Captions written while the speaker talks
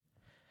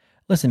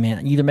Listen,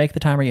 man, you either make the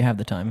time or you have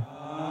the time.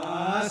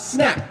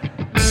 Snap.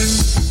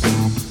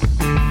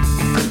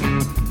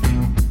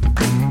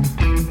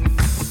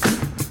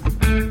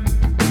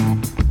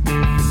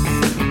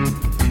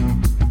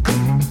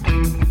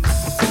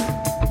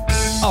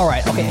 All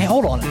right. Okay. Hey,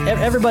 hold on.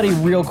 Everybody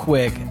real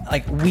quick.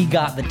 Like, we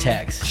got the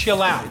text.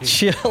 Chill out, dude.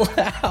 Chill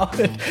out.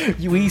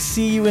 We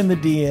see you in the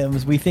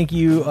DMs. We think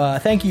you,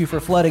 thank you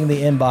for flooding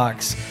the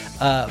inbox.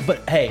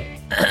 But hey,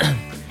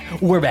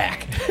 we're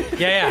back.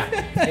 Yeah.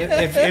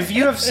 If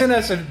you have sent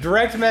us a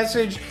direct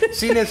message,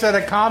 seen us at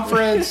a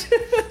conference,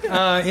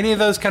 any of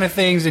those kind of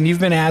things, and you've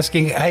been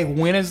asking, hey,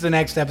 when is the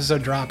next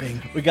episode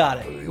dropping? We got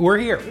it. We're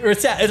here.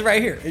 It's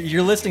right here.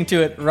 You're listening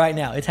to it right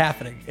now. It's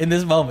happening in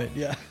this moment.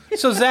 Yeah.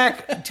 So,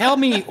 Zach, tell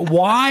me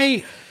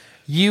why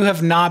you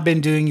have not been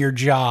doing your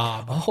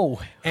job.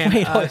 Oh, And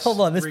wait, us hold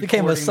on. This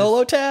became a recording solo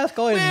this. task?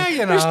 Oh, Well,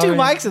 you there's know, two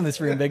mics in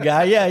this room, big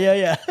guy.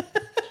 Yeah.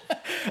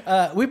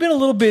 We've been a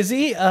little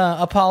busy.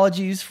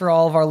 Apologies for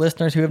all of our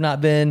listeners who have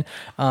not been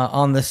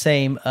on the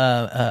same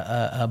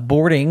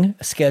boarding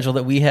schedule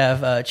that we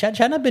have. Chad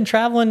and I've been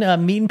traveling,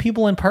 meeting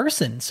people in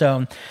person.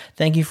 So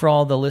thank you for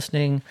all the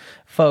listening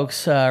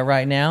folks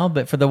right now.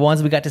 But for the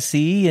ones we got to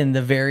see in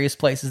the various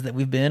places that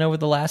we've been over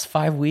the last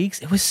 5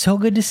 weeks, it was so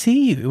good to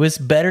see you. It was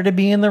better to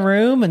be in the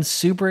room and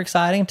super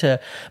exciting to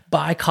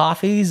buy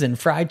coffees and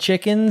fried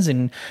chickens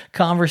and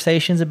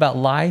conversations about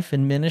life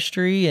and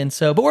ministry. And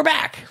so, but we're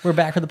back. We're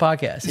back for the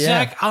podcast.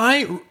 Yeah. Zach,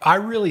 I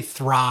really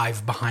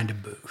thrive behind a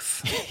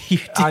booth. You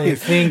do. I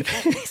think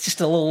It's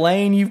just a little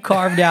lane you've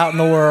carved out in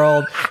the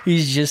world.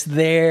 He's just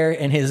there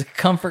in his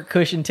comfort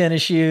cushion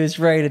tennis shoes,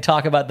 ready to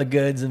talk about the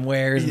goods and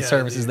wares and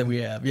services that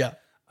we have. Yeah.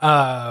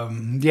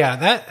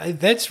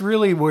 that's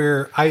really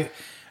where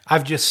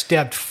I've just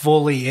stepped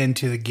fully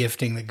into the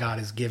gifting that God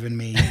has given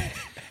me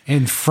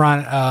in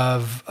front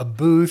of a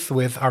booth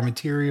with our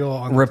material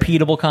on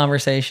Repeatable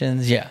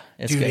conversations. Yeah.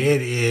 It's Dude, good.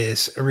 it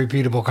is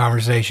repeatable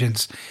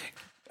conversations.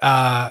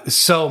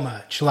 So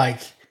much like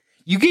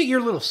you get your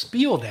little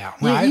spiel down,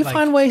 right? You Like,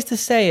 find ways to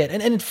say it.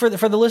 And for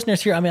the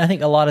listeners here, I mean, I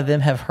think a lot of them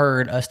have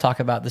heard us talk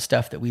about the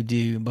stuff that we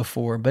do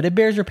before, but it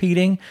bears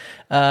repeating.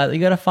 You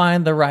got to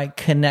find the right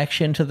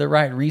connection to the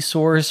right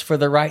resource for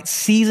the right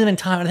season and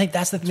time. And I think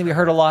that's the thing that we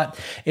heard a lot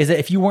is that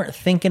if you weren't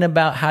thinking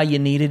about how you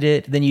needed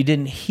it, then you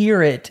didn't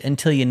hear it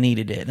until you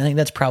needed it. And I think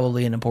that's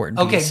probably an important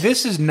okay, piece.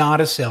 this is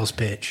not a sales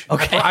pitch.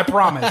 Okay, I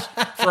promise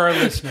for our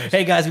listeners.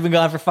 Hey guys, we've been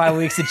gone for 5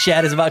 weeks, and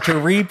Chad is about to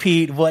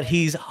repeat what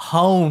he's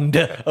honed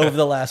over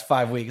the last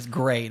 5 weeks.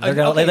 Great.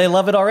 They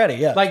love it already.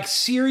 Yeah. Like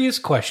serious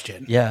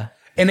question. Yeah.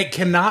 And it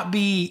cannot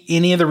be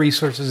any of the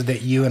resources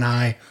that you and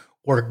I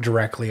work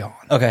directly on.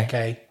 Okay.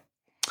 Okay.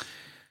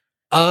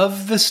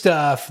 Of the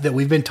stuff that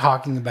we've been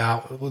talking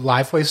about with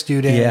Lifeway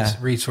students,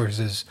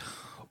 resources,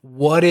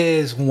 what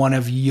is one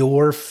of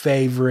your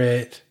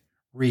favorite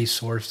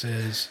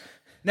resources?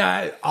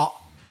 Now,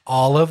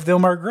 all of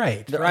them are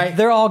great, right?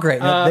 They're all great.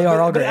 They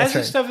are all great. But as That's the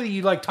right. stuff that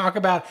you like talk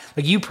about,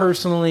 like you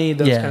personally,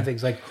 those kind of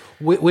things, like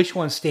which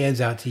one stands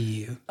out to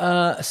you?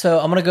 So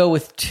I'm going to go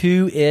with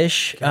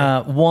two-ish.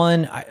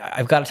 One,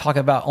 I've got to talk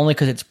about only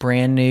because it's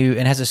brand new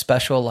and has a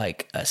special,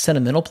 like,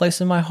 sentimental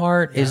place in my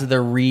heart, is the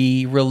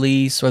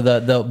re-release or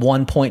the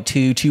 1.2,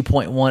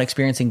 2.1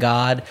 Experiencing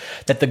God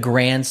that the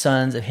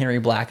grandsons of Henry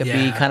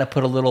Blackaby kind of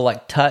put a little,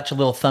 like, touch, a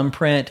little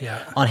thumbprint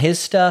on his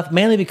stuff,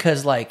 mainly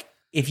because, like,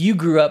 if you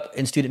grew up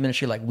in student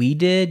ministry like we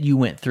did, you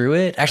went through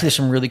it. Actually, there's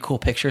some really cool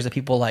pictures of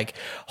people like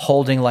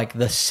holding like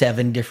the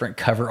 7 different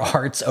cover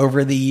arts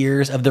over the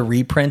years of the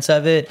reprints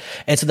of it.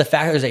 And so the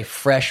fact that there's a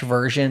fresh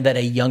version that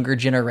a younger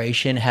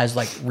generation has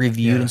like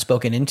reviewed and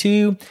spoken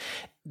into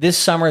this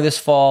summer, this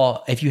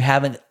fall, if you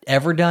haven't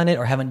ever done it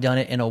or haven't done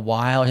it in a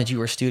while since you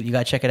were a student, you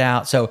got to check it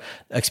out. So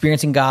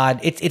Experiencing God,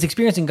 it's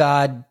Experiencing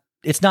God.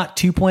 It's not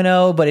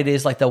 2.0, but it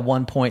is like the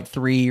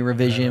 1.3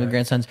 revision with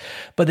grandsons.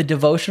 But the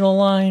devotional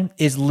line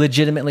is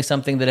legitimately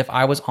something that if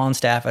I was on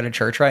staff at a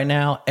church right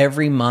now,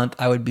 every month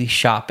I would be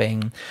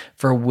shopping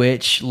for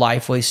which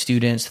Lifeway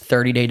students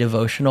 30-day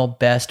devotional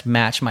best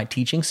match my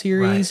teaching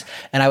series.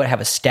 Right. And I would have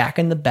a stack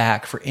in the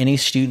back for any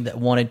student that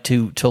wanted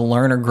to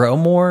learn or grow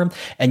more.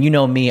 And you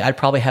know me, I'd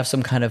probably have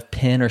some kind of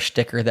pin or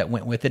sticker that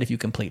went with it if you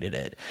completed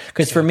it.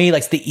 Because for me, like,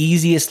 it's the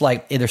easiest,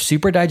 like, they're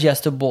super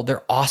digestible.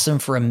 They're awesome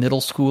for a middle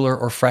schooler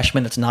or freshman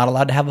that's not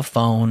allowed to have a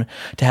phone,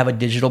 to have a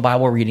digital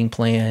Bible reading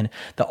plan.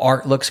 The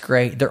art looks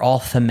great. They're all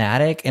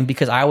thematic. And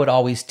because I would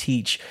always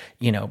teach,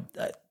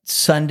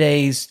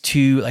 Sundays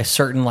to a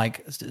certain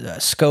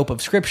scope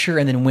of scripture,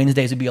 and then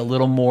Wednesdays would be a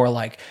little more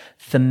like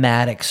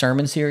thematic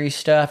sermon series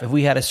stuff. If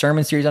we had a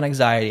sermon series on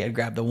anxiety, I'd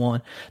grab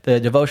the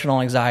devotional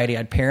on anxiety,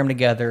 I'd pair them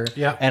together,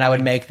 and I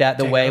would make that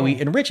the way we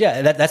enrich.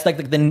 That's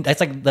like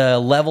the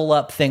level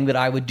up thing that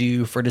I would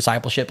do for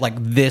discipleship, like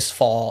this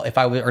fall if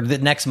I was, or the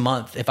next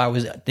month if I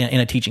was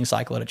in a teaching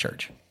cycle at a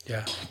church.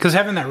 Yeah, because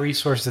having that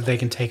resource that they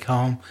can take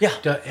home,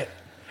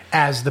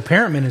 as the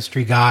parent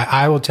ministry guy,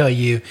 I will tell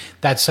you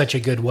that's such a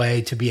good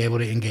way to be able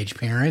to engage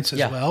parents as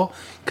well.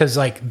 Because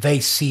like they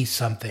see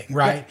something,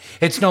 right?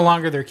 Yeah. It's no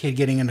longer their kid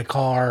getting in the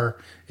car.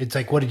 It's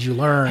like, what did you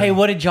learn? Hey,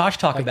 what did Josh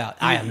talk about?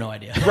 I have no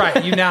idea.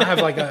 Right. You now have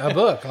like a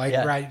book, like,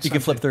 right. You something.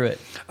 Can flip through it.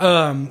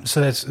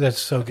 So that's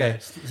so good. Okay.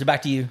 So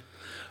back to you.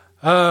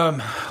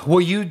 Well,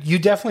 you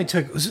definitely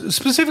took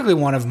specifically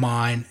one of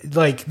mine.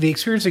 Like the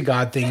Experiencing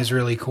God thing is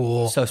really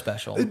cool. So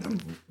special.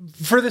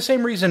 For the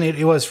same reason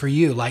it was for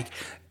you. Like,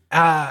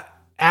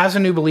 as a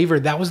new believer,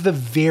 that was the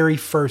very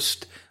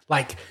first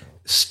like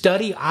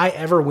study I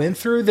ever went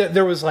through that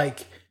there was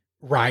like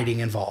writing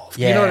involved.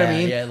 You know what I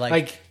mean? Yeah,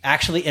 like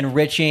actually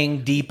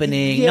enriching,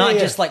 deepening, not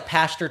just like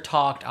pastor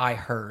talked, I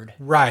heard.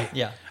 Right.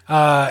 Yeah.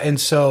 And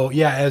so,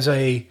 as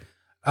a,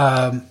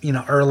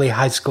 early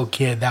high school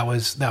kid, that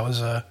was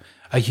a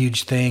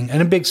huge thing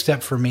and a big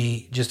step for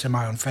me just in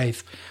my own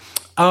faith.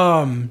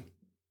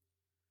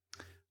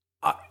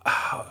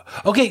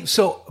 Okay.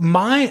 So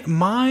mine's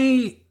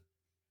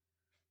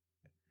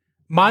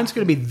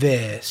going to be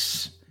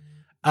this,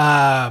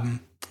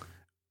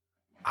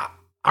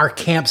 our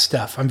camp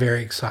stuff. I'm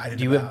very excited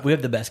about. We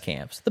have the best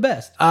camps. The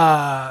best.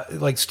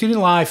 Like Student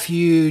Life,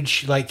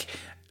 huge. Like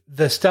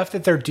the stuff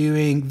that they're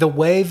doing, the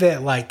way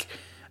that like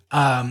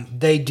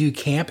they do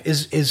camp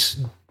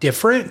is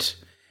different.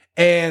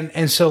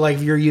 And so like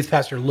if you're a youth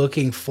pastor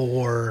looking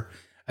for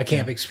a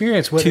camp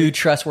experience, two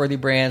trustworthy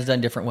brands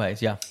done different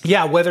ways. Yeah.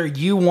 Yeah. Whether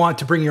you want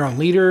to bring your own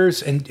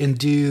leaders and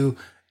do,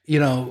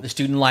 the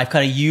Student Life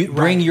kind of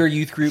bring your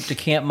youth group to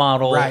camp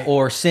model,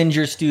 or send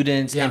your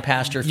students and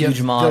pastor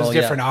huge model. Those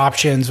different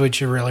options,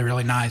 which are really,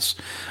 really nice.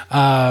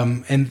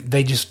 And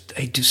they do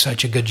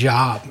such a good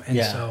job. And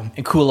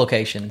and cool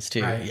locations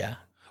too. Right. Yeah.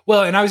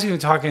 Well, and I was even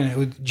talking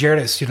with Jared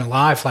at Student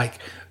Life, like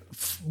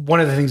one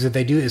of the things that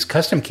they do is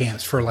custom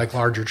camps for like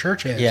larger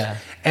churches. Yeah.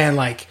 And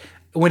like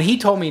when he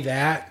told me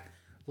that,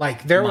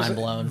 like there Mind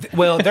blown.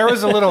 Well, there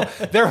was a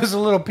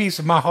little piece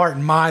of my heart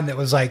and mind that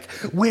was like,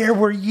 where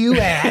were you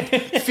at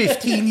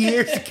 15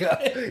 years ago?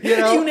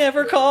 You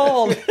never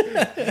called.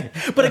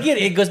 But again,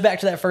 it goes back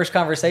to that first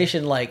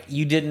conversation. Like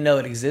you didn't know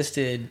it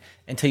existed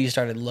until you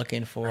started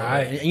looking for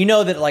it. You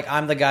know that like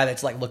I'm the guy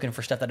that's like looking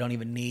for stuff that I don't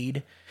even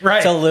need. Right.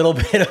 It's a little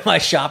bit of my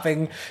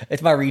shopping.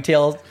 It's my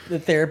retail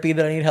therapy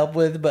that I need help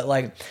with. But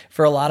like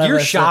for a lot of your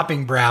us,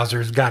 shopping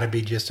browser's got to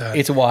be just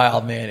it's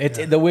wild, man.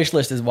 The wish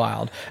list is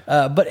wild.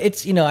 But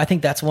it's, I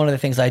think that's one of the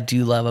things I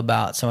do love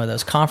about some of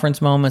those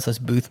conference moments, those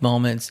booth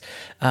moments.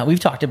 We've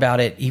talked about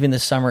it even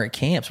this summer at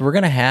camps. We're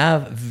going to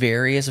have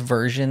various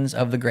versions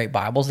of the Great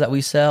Bibles that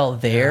we sell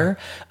there.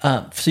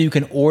 So you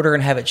can order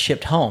and have it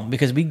shipped home,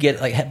 because we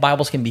get like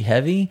Bibles can be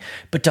heavy,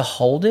 but to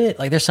hold it,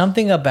 like there's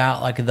something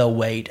about like the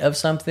weight of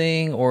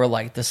something or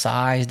like the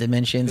size,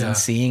 dimensions, and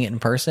seeing it in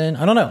person.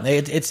 I don't know.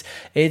 It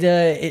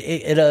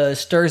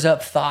stirs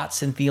up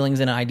thoughts and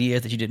feelings and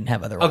ideas that you didn't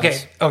have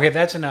otherwise. Okay,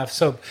 that's enough.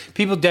 So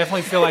people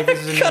definitely feel like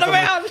this is cut them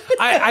out.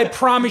 I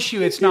promise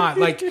you, it's not.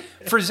 Like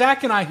for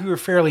Zach and I, who are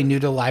fairly new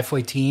to the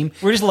Lifeway team,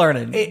 we're just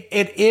learning.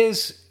 It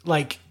is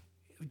like,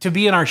 to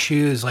be in our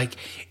shoes, like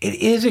it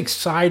is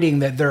exciting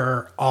that there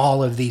are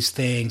all of these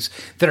things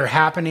that are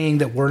happening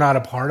that we're not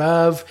a part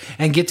of,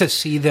 and get to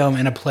see them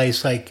in a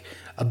place like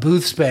a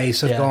booth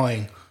space of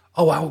going,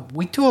 oh wow,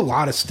 we do a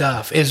lot of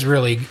stuff, is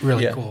really,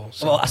 really cool.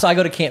 So I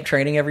go to camp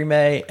training every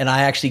May, and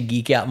I actually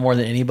geek out more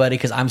than anybody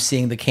because I'm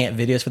seeing the camp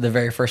videos for the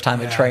very first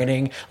time at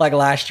training. Like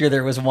last year,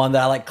 there was one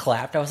that I like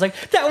clapped. I was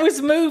like, that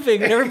was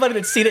moving. And everybody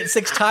that's seen it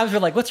 6 times were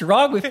like, what's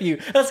wrong with you?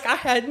 I was like, I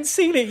hadn't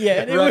seen it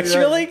yet. It was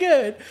really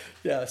good.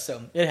 Yeah,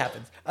 so it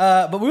happens.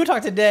 But we will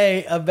talk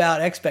today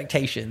about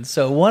expectations.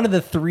 So one of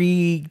the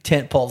 3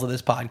 tent poles of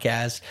this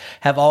podcast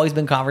have always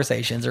been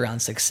conversations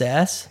around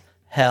success,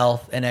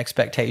 health, and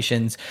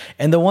expectations.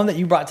 And the one that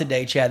you brought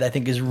today, Chad, I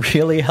think is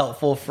really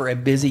helpful for a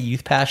busy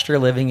youth pastor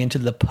living into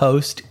the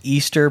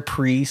post-Easter,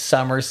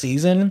 pre-summer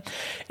season,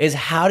 is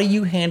how do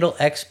you handle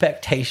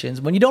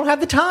expectations when you don't have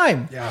the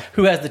time? Yeah.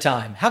 Who has the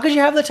time? How could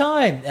you have the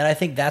time? And I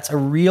think that's a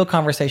real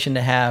conversation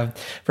to have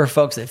for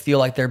folks that feel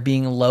like they're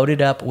being loaded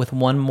up with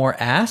one more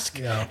ask,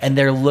 and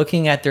they're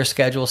looking at their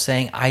schedule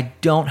saying, I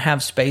don't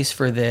have space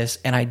for this,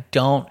 and I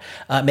don't,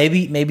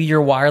 maybe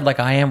you're wired like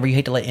I am, where you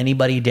hate to let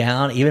anybody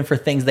down, even for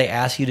things they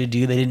ask you to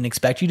do they didn't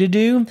expect you to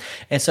do.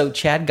 And so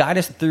Chad, guide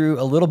us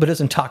through a little bit of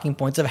some talking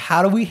points of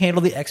how do we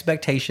handle the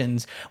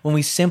expectations when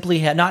we simply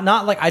have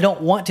not like I don't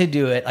want to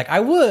do it, like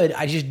I would,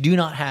 I just do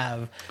not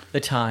have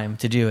the time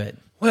to do it.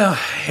 Well,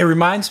 it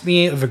reminds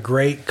me of a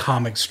great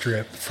comic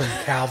strip from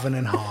Calvin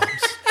and Hobbes.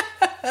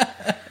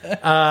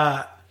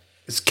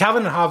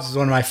 Calvin and Hobbes is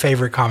one of my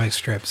favorite comic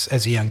strips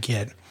as a young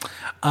kid.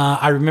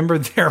 I remember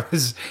there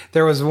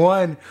was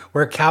one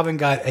where Calvin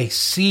got a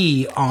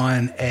C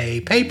on a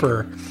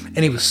paper, and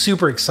he was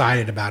super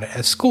excited about it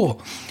at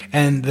school.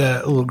 And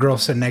the little girl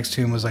sitting next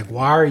to him was like,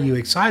 why are you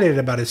excited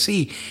about a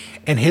C?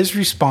 And his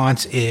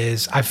response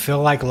is, I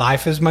feel like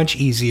life is much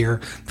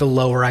easier the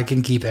lower I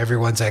can keep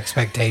everyone's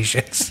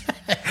expectations.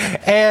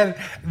 And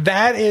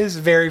that is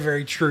very,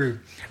 very true.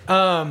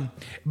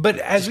 But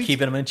as we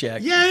keeping them in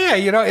check. Yeah.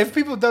 You know, if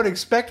people don't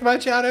expect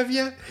much out of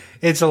you,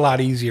 it's a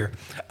lot easier.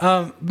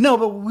 No,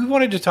 but we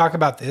wanted to talk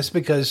about this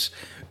because,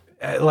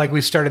 like we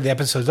started the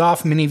episodes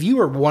off, many of you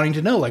are wanting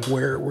to know, like,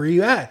 where are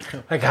you at?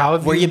 Like, how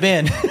have where you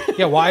been?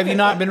 Yeah, why have you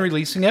not been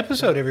releasing an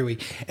episode every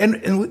week?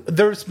 And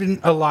there's been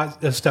a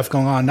lot of stuff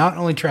going on, not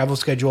only travel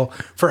schedule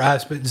for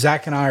us, but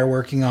Zach and I are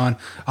working on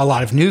a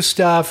lot of new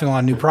stuff and a lot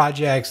of new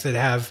projects that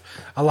have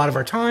a lot of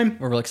our time.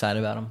 We're real excited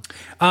about them.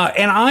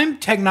 And I'm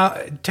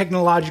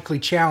technologically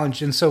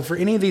challenged. And so for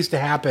any of these to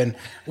happen,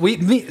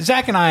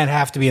 Zach and I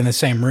have to be in the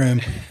same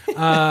room.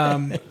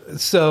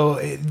 So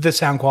the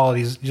sound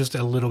quality is just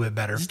a little bit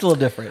better. Just a little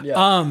different.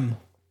 Yeah.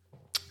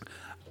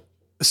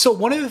 So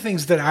one of the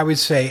things that I would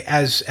say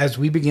as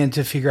we begin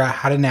to figure out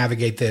how to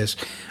navigate this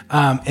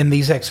and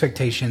these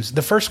expectations,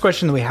 the first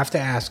question that we have to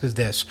ask is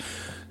this: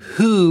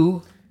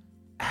 who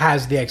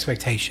has the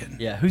expectation?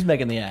 Yeah. Who's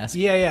making the ask?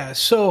 Yeah.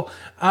 So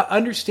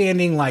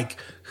understanding like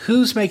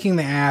who's making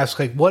the ask,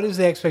 like what is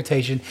the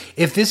expectation?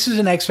 If this is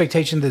an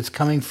expectation that's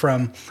coming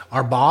from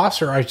our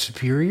boss or our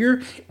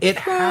superior, it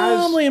has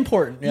probably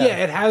important. Yeah,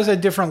 it has a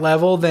different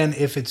level than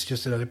if it's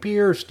just another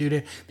peer or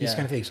student. These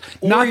kind of things.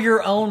 Or not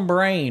your own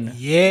brain.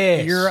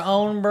 Yes, your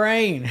own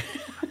brain.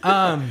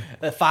 File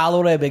it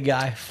away, big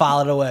guy.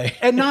 File it away.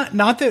 And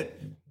not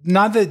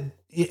that.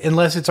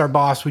 Unless it's our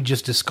boss, we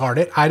just discard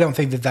it. I don't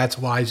think that that's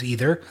wise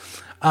either.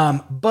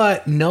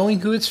 But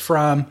knowing who it's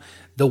from,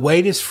 the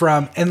weight is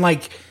from, and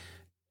like,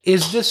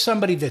 is this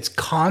somebody that's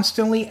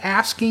constantly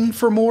asking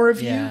for more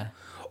of you?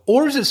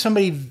 Or is it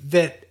somebody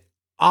that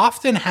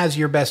often has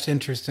your best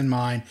interest in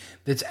mind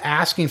that's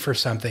asking for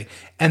something?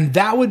 And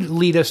that would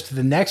lead us to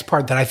the next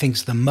part that I think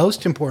is the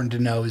most important to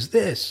know is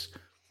this: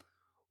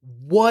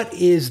 what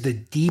is the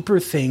deeper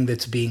thing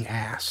that's being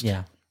asked?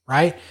 Yeah.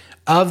 Right?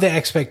 Of the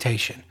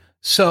expectation.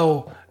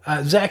 So,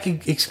 Zach,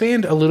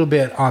 expand a little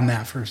bit on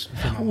that first.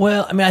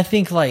 Well, I mean, I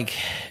think like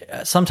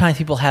sometimes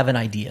people have an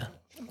idea,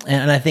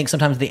 and I think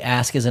sometimes the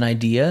ask is an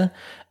idea,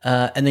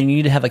 and then you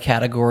need to have a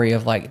category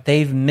of like,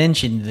 they've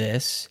mentioned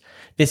this.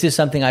 This is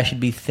something I should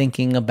be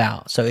thinking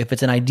about. So if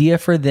it's an idea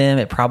for them,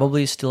 it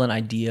probably is still an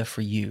idea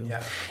for you.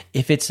 Yeah.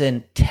 If it's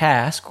a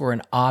task or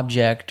an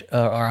object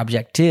or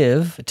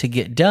objective to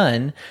get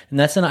done, then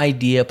that's an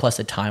idea plus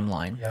a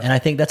timeline. Yeah. And I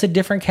think that's a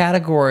different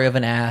category of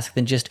an ask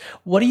than just,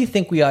 what do you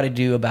think we ought to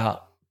do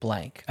about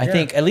blank? I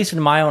think, at least in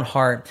my own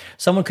heart,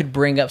 someone could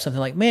bring up something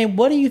like, man,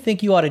 what do you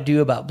think you ought to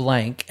do about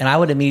blank? And I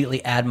would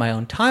immediately add my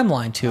own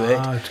timeline to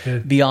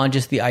it beyond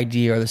just the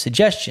idea or the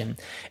suggestion.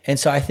 And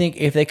so I think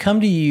if they come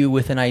to you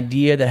with an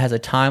idea that has a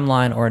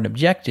timeline or an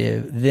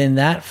objective, then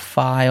that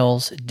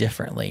files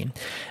differently.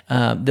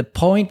 The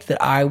point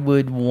that I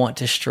would want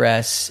to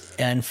stress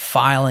in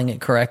filing it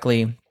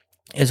correctly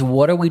is,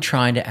 what are we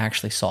trying to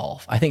actually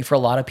solve? I think for a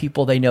lot of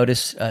people, they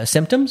notice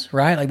symptoms,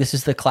 right? Like this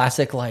is the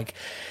classic, like,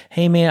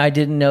 hey man, I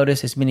didn't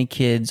notice as many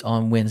kids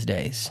on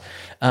Wednesdays.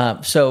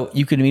 So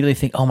you could immediately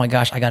think, oh my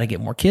gosh, I got to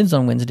get more kids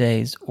on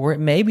Wednesdays. Or it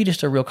may be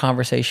just a real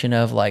conversation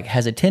of like,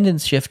 has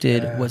attendance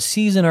shifted? Yeah. What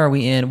season are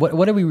we in?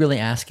 What are we really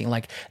asking?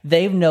 Like,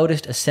 they've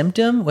noticed a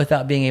symptom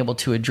without being able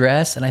to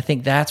address. And I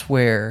think that's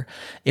where,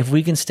 if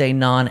we can stay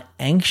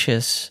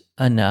non-anxious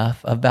enough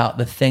about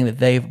the thing that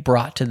they've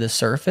brought to the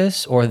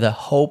surface, or the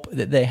hope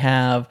that they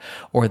have,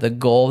 or the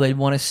goal they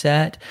want to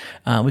set,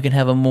 we can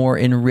have a more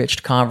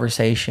enriched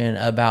conversation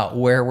about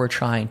where we're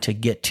trying to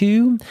get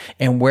to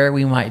and where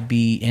we might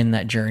be in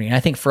that journey. And I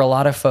think for a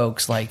lot of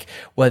folks, like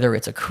whether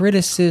it's a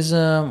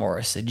criticism or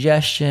a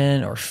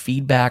suggestion or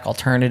feedback,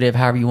 alternative,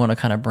 however you want to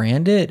kind of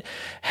brand it,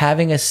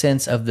 having a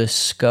sense of the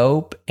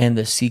scope and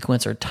the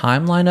sequence or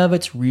timeline of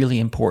it's really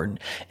important,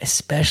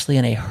 especially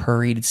in a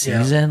hurried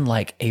season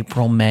like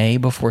April, May,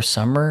 before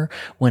summer,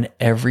 when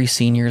every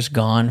senior's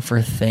gone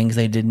for things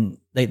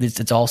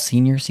it's all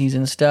senior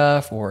season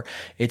stuff, or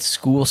it's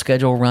school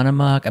schedule run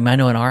amok. I mean, I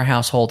know in our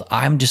household,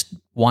 I'm just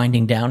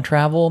winding down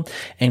travel,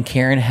 and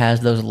Karen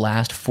has those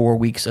last 4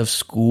 weeks of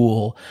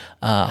school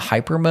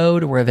hyper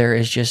mode where there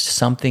is just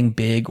something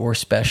big or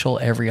special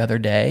every other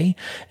day.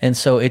 And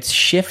so it's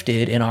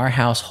shifted in our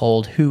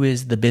household who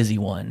is the busy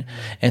one.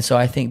 And so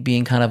I think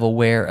being kind of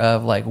aware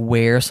of like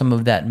where some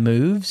of that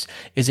moves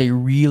is a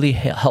really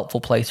helpful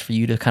place for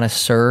you to kind of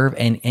serve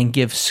and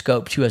give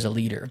scope to as a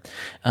leader.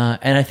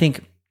 And I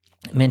think,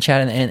 man,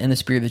 Chad, in the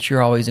spirit that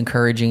you're always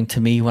encouraging to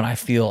me when I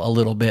feel a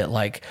little bit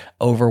like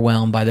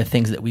overwhelmed by the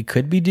things that we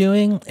could be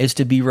doing, is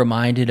to be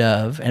reminded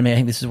of, and I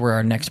think this is where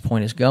our next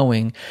point is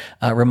going,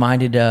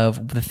 reminded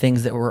of the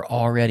things that we're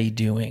already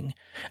doing.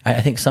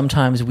 I think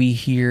sometimes we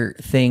hear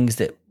things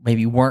that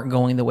maybe weren't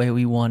going the way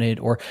we wanted,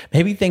 or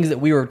maybe things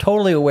that we were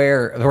totally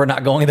aware were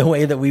not going the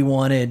way that we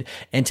wanted,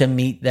 and to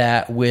meet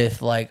that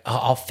with like,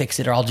 I'll fix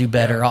it, or I'll do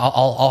better,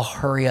 I'll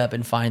hurry up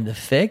and find the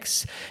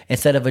fix,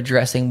 instead of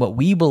addressing what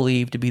we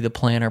believe to be the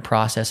plan or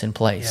process in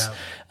place.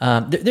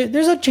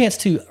 There's a chance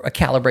to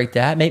calibrate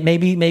that.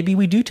 Maybe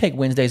we do take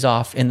Wednesdays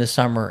off in the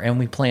summer and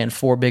we plan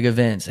 4 big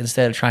events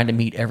instead of trying to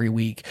meet every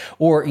week.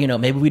 Or,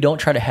 maybe we don't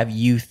try to have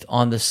youth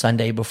on the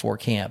Sunday before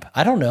camp.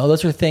 I don't know.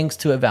 Those are things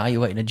to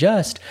evaluate and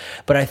adjust.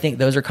 But I think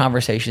those are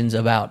conversations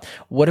about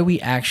what are we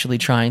actually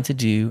trying to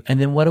do, and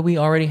then what do we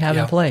already have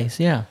in place.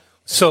 Yeah.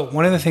 So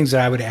one of the things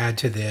that I would add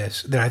to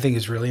this that I think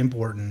is really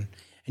important,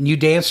 and you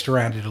danced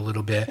around it a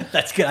little bit.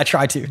 That's good. I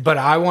try to, but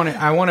I want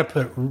to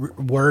put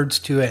words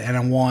to it,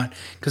 and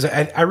because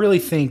I really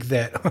think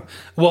that.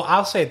 Well,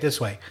 I'll say it this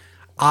way: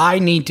 I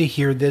need to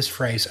hear this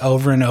phrase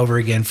over and over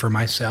again for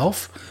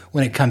myself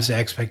when it comes to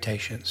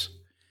expectations.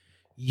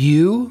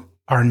 You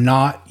are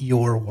not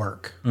your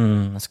work.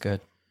 That's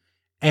good.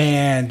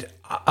 And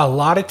a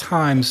lot of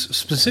times,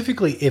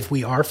 specifically if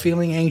we are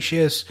feeling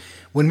anxious,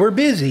 when we're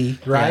busy,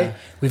 right? Yeah.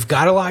 We've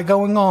got a lot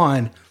going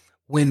on.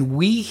 When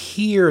we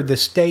hear the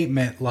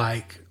statement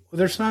like, well,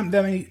 there's not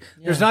that many,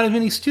 there's not as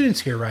many students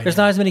here right There's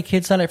now. Not as many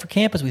kids signed up for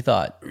camp as we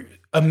thought.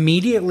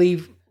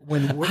 Immediately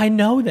I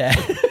know that.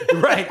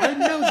 Right, I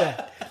know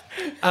that.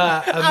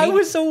 I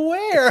was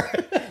aware.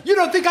 You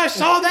don't think I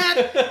saw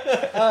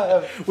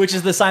that? Which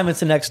is the Simon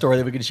Sinek story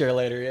that we can share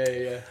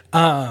later.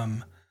 Yeah.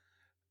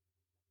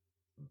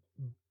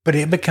 But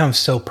it becomes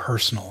so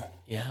personal.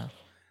 Yeah.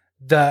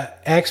 The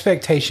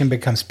expectation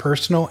becomes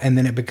personal, and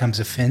then it becomes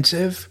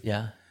offensive.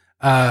 Yeah.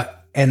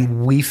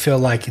 And we feel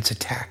like it's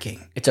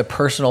attacking. It's a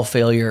personal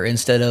failure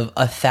instead of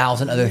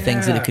 1,000 other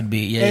things that it could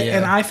be. Yeah.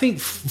 And I think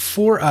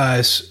for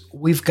us,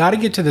 we've got to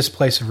get to this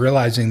place of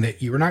realizing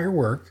that you are not your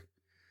work.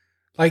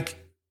 Like,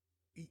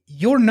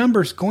 your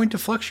number's going to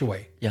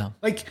fluctuate. Yeah.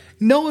 Like,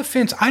 no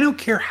offense, I don't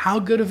care how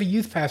good of a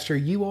youth pastor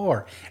you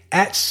are.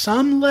 At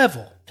some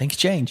level, things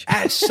change.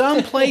 At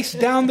some place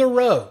down the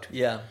road,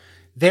 yeah,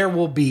 there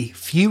will be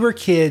fewer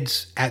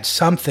kids at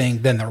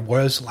something than there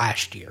was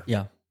last year.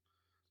 Yeah.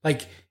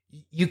 Like,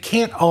 you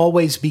can't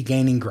always be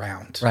gaining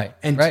ground. Right.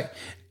 And, right.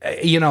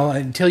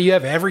 Until you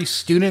have every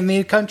student in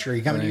the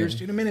country coming to your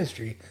student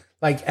ministry.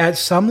 Like, at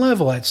some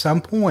level, at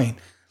some point,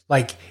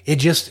 like, it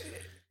just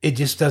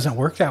doesn't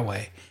work that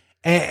way.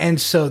 And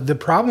so the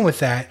problem with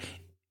that,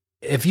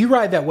 if you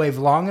ride that wave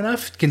long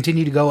enough,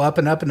 continue to go up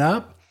and up and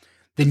up,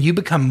 then you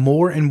become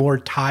more and more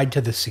tied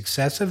to the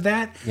success of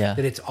that, that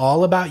it's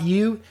all about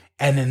you.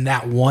 And then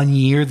that 1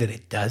 year that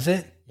it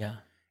doesn't,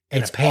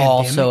 and it's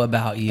also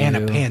about you, and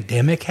a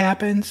pandemic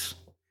happens,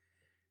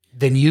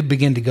 then you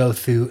begin to go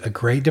through a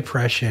Great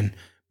Depression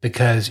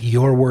because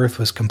your worth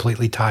was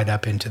completely tied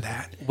up into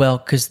that. Well,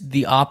 because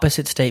the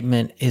opposite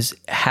statement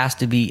has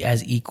to be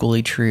as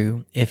equally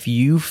true. If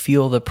you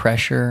feel the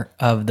pressure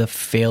of the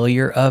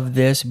failure of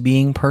this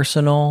being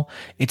personal,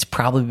 it's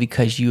probably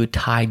because you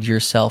tied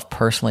yourself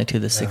personally to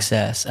the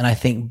success. And I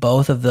think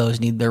both of those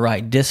need the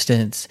right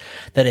distance.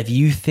 That if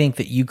you think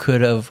that you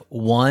could have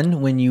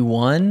won when you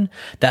won,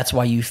 that's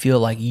why you feel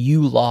like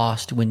you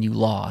lost when you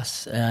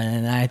lost.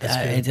 And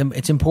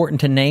it's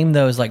important to name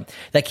those. Like,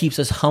 that keeps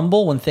us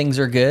humble when things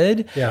are good.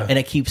 And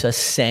it keeps us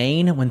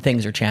sane when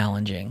things are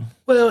challenging.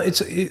 Well,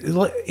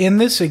 in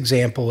this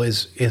example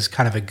is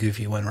kind of a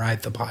goofy one,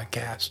 right? The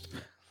podcast.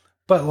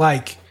 But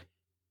like,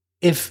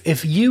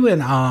 if you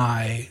and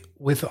I,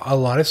 with a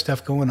lot of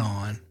stuff going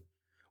on,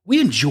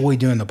 we enjoy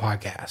doing the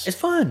podcast. It's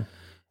fun.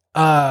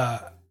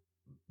 But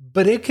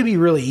it could be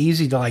really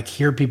easy to like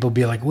hear people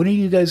be like, when are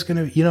you guys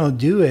going to,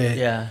 do it?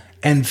 Yeah.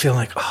 And feel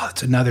like, oh,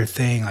 it's another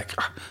thing. Like,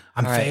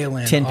 I'm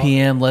failing. 10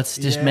 p.m. Let's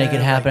just make it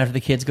happen after the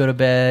kids go to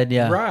bed.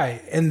 Yeah.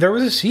 Right. And there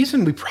was a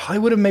season we probably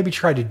would have maybe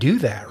tried to do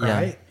that.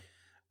 Right.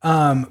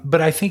 Yeah.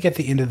 But I think at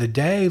the end of the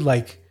day,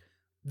 like,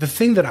 the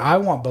thing that I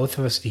want both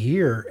of us to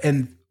hear,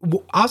 and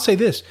I'll say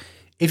this,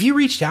 if you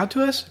reached out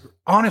to us,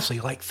 honestly,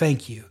 like,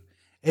 thank you.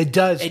 It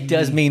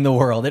does mean the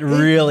world. It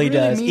really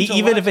does.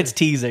 Even if it's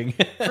teasing.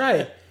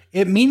 Right.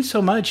 It means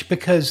so much,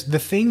 because the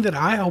thing that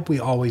I hope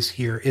we always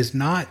hear is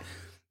not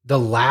the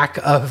lack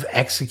of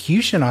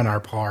execution on our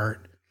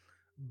part,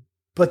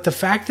 but the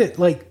fact that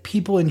like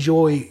people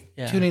enjoy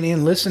tuning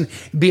in, listen,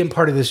 being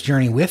part of this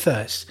journey with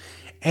us.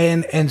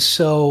 And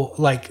so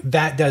like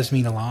that does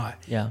mean a lot.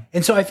 Yeah.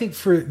 And so I think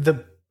for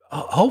the,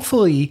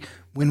 hopefully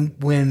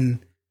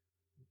when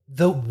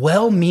the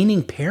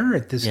well-meaning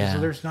parent,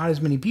 there's not as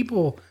many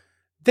people,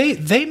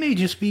 they may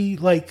just be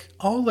like,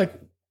 oh, like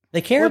they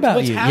care about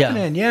what's you.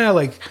 happening. Yeah.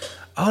 Like,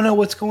 oh no,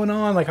 what's going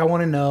on? Like, I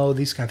want to know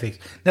these kind of things.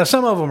 Now,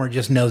 some of them are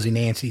just nosy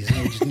Nancy's, and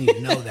you just need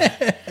to know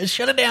that.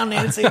 Shut it down,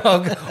 Nancy.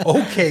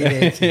 Okay,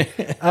 Nancy.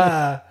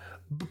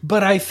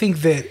 But I think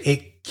that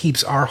it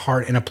keeps our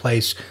heart in a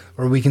place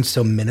where we can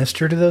still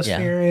minister to those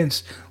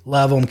parents,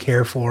 love them,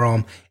 care for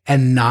them,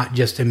 and not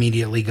just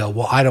immediately go,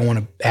 well, I don't want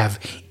to have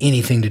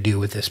anything to do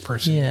with this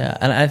person. Yeah,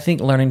 and I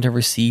think learning to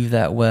receive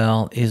that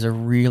well is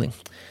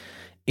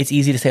it's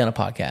easy to say on a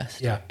podcast.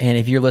 Yeah. And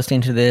if you're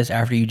listening to this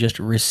after you just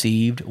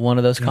received one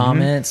of those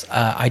comments,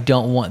 I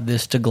don't want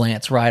this to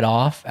glance right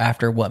off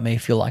after what may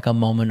feel like a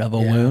moment of a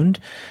wound.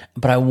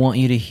 But I want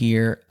you to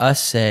hear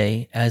us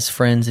say, as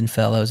friends and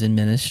fellows in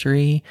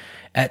ministry,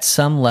 at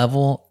some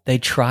level, they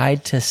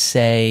tried to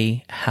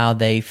say how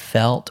they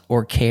felt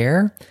or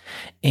care.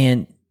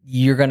 And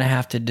you're going to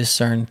have to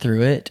discern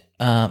through it.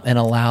 And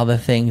allow the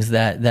things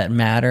that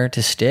matter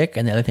to stick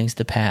and the other things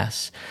to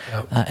pass.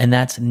 Yep. And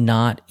that's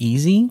not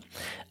easy.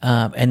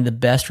 And the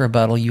best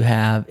rebuttal you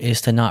have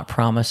is to not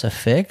promise a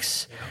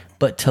fix,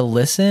 but to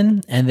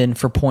listen. And then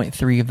for point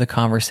 3 of the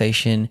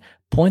conversation,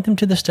 point them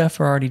to the stuff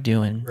we're already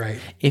doing. Right.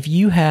 If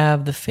you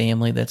have the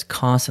family that's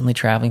constantly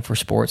traveling for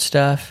sports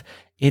stuff,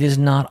 it is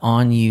not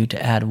on you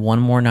to add one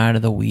more night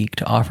of the week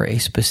to offer a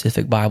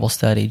specific Bible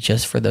study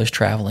just for those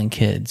traveling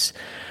kids.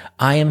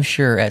 I am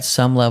sure at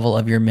some level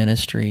of your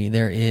ministry,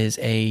 there is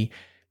a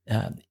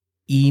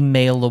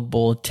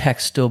emailable,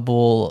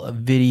 textable,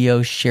 video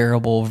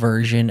shareable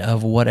version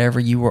of whatever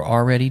you were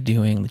already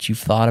doing that you've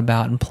thought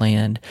about and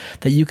planned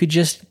that you could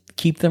just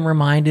keep them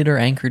reminded or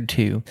anchored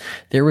to.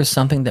 There was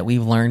something that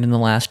we've learned in the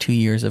last 2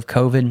 years of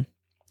COVID,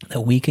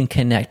 that we can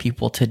connect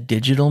people to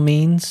digital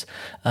means,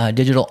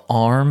 digital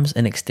arms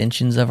and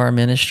extensions of our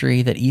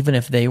ministry, that even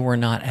if they were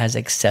not as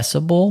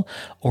accessible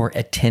or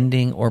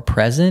attending or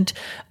present,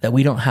 that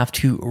we don't have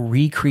to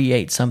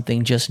recreate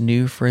something just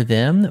new for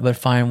them, but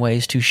find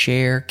ways to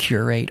share,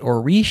 curate, or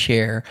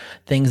reshare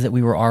things that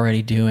we were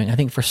already doing. I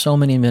think for so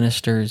many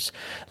ministers,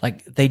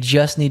 like they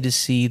just need to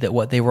see that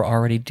what they were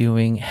already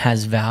doing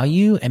has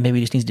value and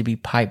maybe just needs to be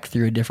piped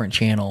through a different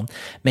channel.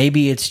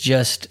 Maybe it's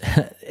just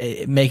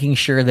making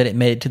sure that it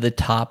made it to the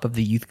top of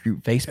the youth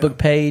group Facebook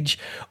page,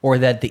 or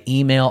that the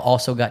email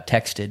also got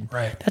texted.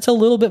 Right. That's a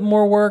little bit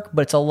more work,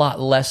 but it's a lot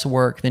less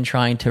work than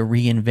trying to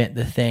reinvent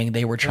the thing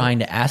they were trying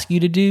to ask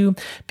you to do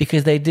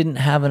because they didn't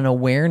have an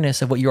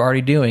awareness of what you're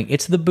already doing.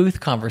 It's the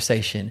booth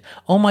conversation.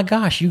 Oh my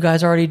gosh, you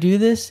guys already do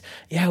this?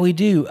 Yeah, we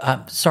do.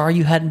 Sorry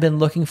you hadn't been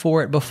looking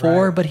for it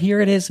before, but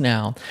here it is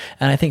now.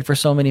 And I think for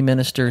so many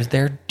ministers,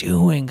 they're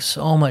doing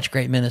so much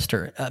great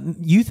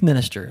youth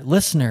minister,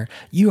 listener,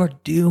 you are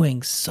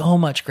doing so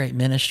much great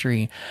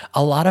ministry.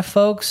 A lot of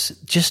folks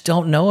just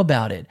don't know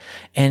about it.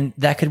 And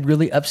that could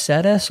really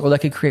upset us, or that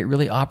could create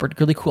really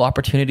cool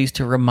opportunities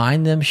to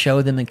remind them,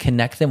 show them, and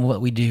connect them with what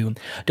we do.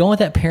 Don't let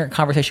that parent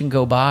conversation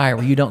go by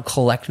where you don't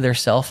collect their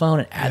cell phone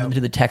and add them to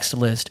the text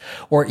list,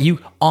 or you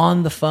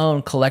on the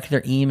phone collect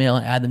their email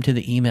and add them to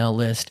the email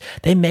list.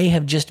 They may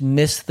have just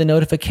missed the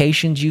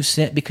notifications you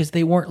sent because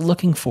they weren't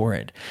looking for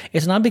it.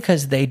 It's not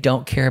because they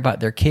don't care about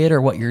their kid or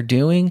what you're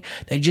doing.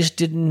 They just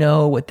didn't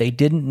know what they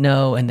didn't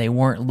know, and they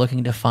weren't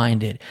looking to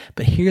find it.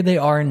 But here they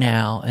are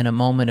now in a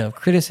moment of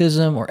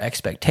criticism or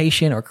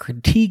expectation or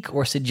critique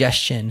or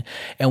suggestion.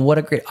 And what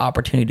a great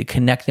opportunity to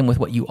connect them with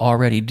what you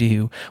already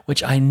do,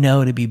 which I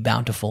know to be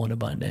bountiful and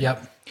abundant.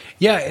 Yep.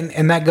 Yeah.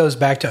 And that goes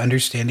back to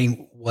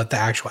understanding what the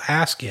actual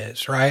ask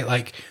is, right?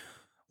 Like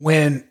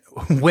when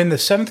the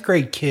 7th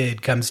grade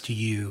kid comes to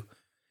you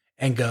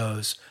and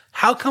goes,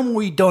 how come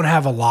we don't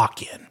have a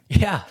lock-in?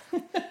 Yeah.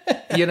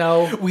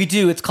 We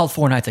do. It's called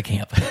 4 nights at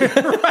camp.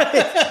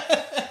 Right.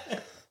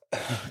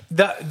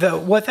 The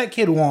what that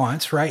kid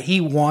wants, right? He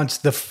wants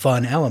the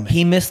fun element.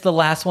 He missed the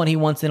last one. He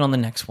wants in on the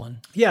next one.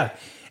 Yeah.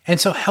 And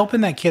so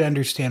helping that kid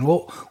understand,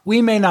 well,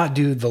 we may not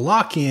do the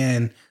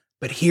lock-in,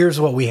 but here's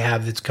what we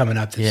have that's coming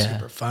up that's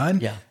super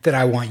fun that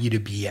I want you to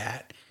be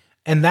at.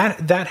 And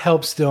that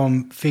helps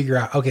them figure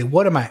out, okay,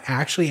 what am I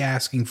actually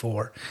asking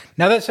for?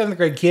 Now that 7th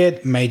grade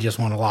kid may just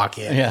want to lock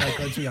in. Yeah. Like,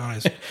 let's be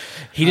honest.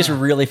 He just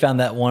really found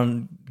that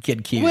one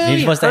kid cute. Well,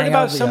 he just heard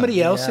about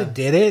somebody else that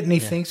did it, and he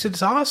thinks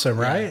it's awesome,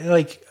 right?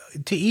 Like,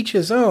 to each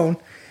his own.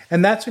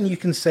 And that's when you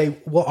can say,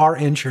 well, our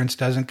insurance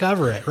doesn't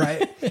cover it,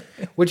 right?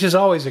 Which is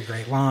always a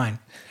great line.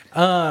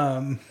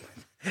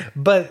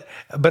 But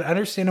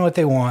understanding what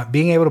they want,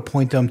 being able to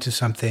point them to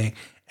something,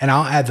 and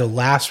I'll add the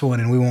last one,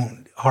 and we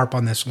won't harp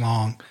on this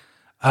long.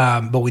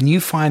 But when you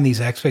find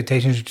these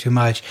expectations are too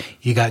much,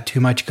 you got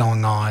too much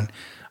going on,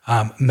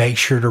 make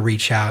sure to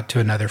reach out to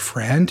another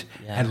friend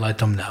and let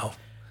them know.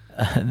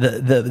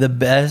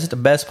 The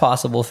best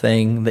possible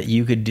thing that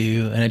you could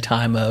do in a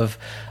time of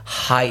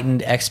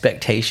heightened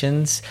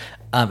expectations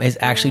is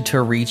actually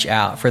to reach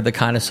out for the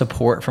kind of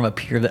support from a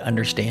peer that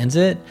understands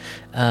it,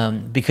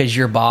 because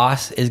your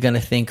boss is going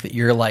to think that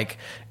you're like,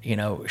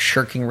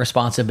 shirking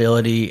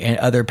responsibility, and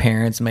other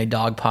parents may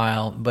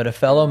dogpile, but a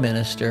fellow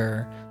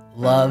minister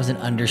loves and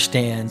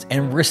understands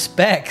and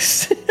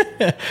respects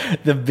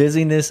the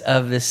busyness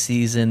of this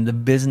season, the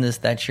business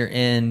that you're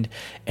in,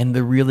 and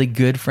the really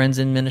good friends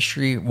in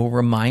ministry will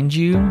remind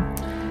you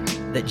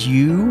that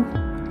you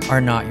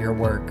are not your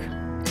work,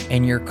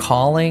 and your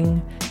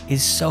calling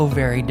is so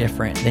very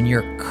different than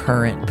your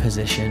current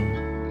position.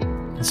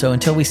 And so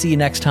until we see you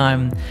next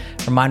time,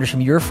 reminders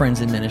from your friends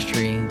in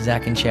ministry,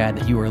 Zach and Chad,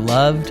 that you are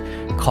loved,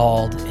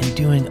 called, and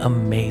doing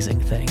amazing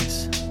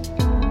things.